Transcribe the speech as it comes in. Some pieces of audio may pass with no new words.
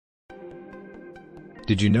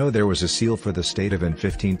Did you know there was a seal for the state of in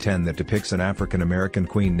 1510 that depicts an African American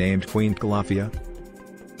queen named Queen Calafia?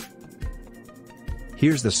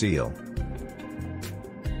 Here's the seal.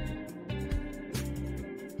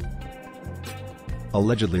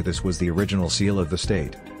 Allegedly this was the original seal of the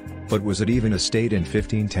state. But was it even a state in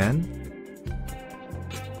 1510?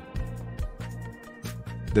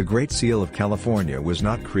 The Great Seal of California was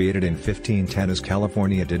not created in 1510 as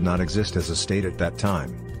California did not exist as a state at that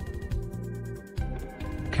time.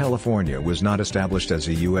 California was not established as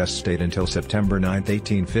a U.S. state until September 9,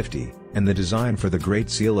 1850, and the design for the Great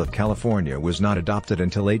Seal of California was not adopted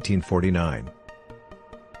until 1849.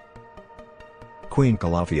 Queen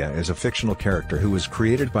Calafia is a fictional character who was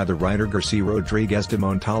created by the writer Garcia Rodriguez de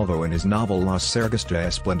Montalvo in his novel Las Sergas de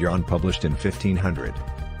Esplendor published in 1500.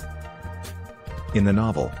 In the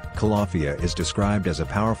novel, Calafia is described as a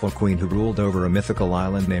powerful queen who ruled over a mythical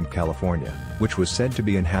island named California, which was said to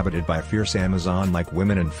be inhabited by fierce Amazon-like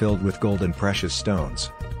women and filled with gold and precious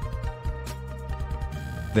stones.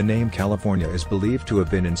 The name California is believed to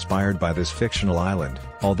have been inspired by this fictional island,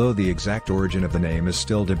 although the exact origin of the name is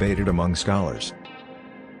still debated among scholars.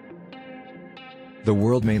 The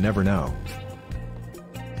world may never know.